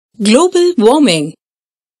Global warming.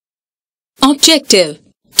 Objective: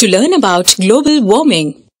 to learn about global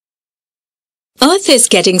warming. Earth is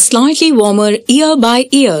getting slightly warmer year by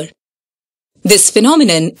year. This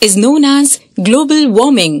phenomenon is known as global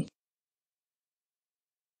warming.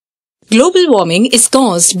 Global warming is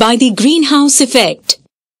caused by the greenhouse effect.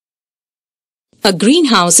 A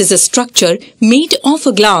greenhouse is a structure made of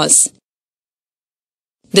a glass.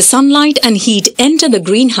 The sunlight and heat enter the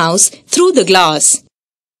greenhouse through the glass.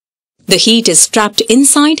 The heat is trapped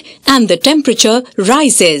inside and the temperature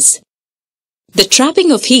rises. The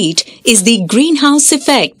trapping of heat is the greenhouse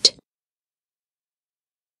effect.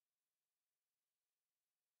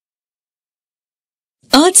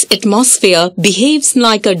 Earth's atmosphere behaves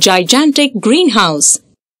like a gigantic greenhouse.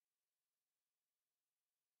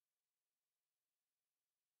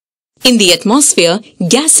 In the atmosphere,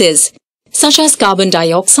 gases such as carbon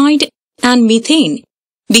dioxide and methane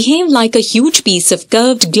behave like a huge piece of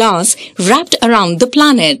curved glass wrapped around the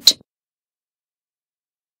planet.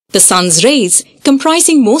 The sun's rays,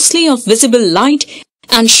 comprising mostly of visible light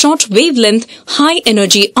and short wavelength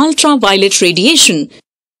high-energy ultraviolet radiation,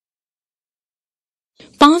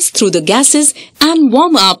 pass through the gases and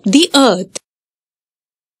warm up the Earth.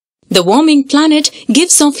 The warming planet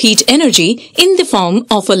gives off heat energy in the form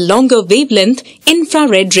of a longer wavelength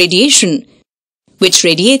infrared radiation, which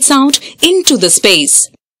radiates out into the space.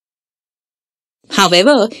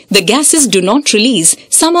 However, the gases do not release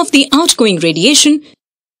some of the outgoing radiation,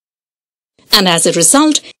 and as a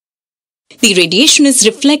result, the radiation is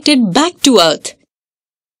reflected back to Earth.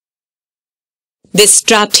 This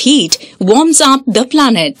trapped heat warms up the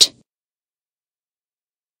planet.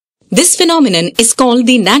 This phenomenon is called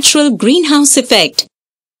the natural greenhouse effect,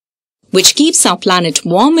 which keeps our planet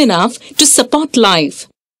warm enough to support life.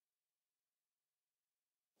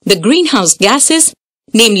 The greenhouse gases,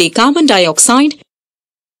 namely carbon dioxide,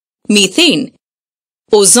 methane,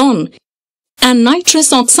 ozone, and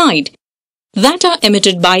nitrous oxide, that are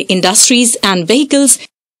emitted by industries and vehicles,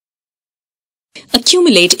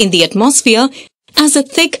 accumulate in the atmosphere as a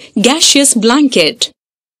thick gaseous blanket.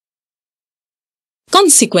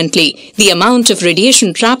 Consequently, the amount of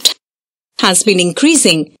radiation trapped has been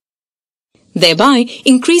increasing, thereby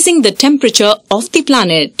increasing the temperature of the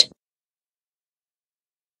planet.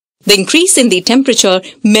 The increase in the temperature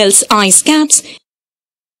melts ice caps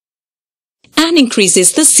and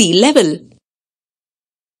increases the sea level.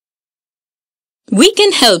 We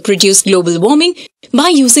can help reduce global warming by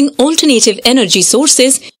using alternative energy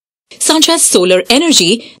sources such as solar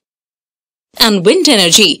energy and wind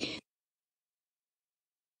energy.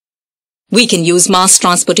 We can use mass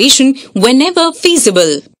transportation whenever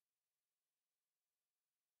feasible.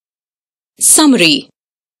 Summary: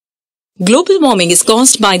 global warming is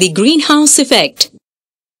caused by the greenhouse effect.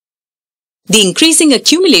 The increasing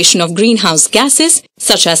accumulation of greenhouse gases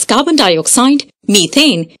such as carbon dioxide,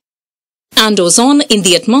 methane, and ozone in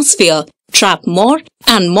the atmosphere trap more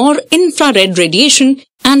and more infrared radiation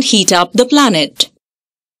and heat up the planet.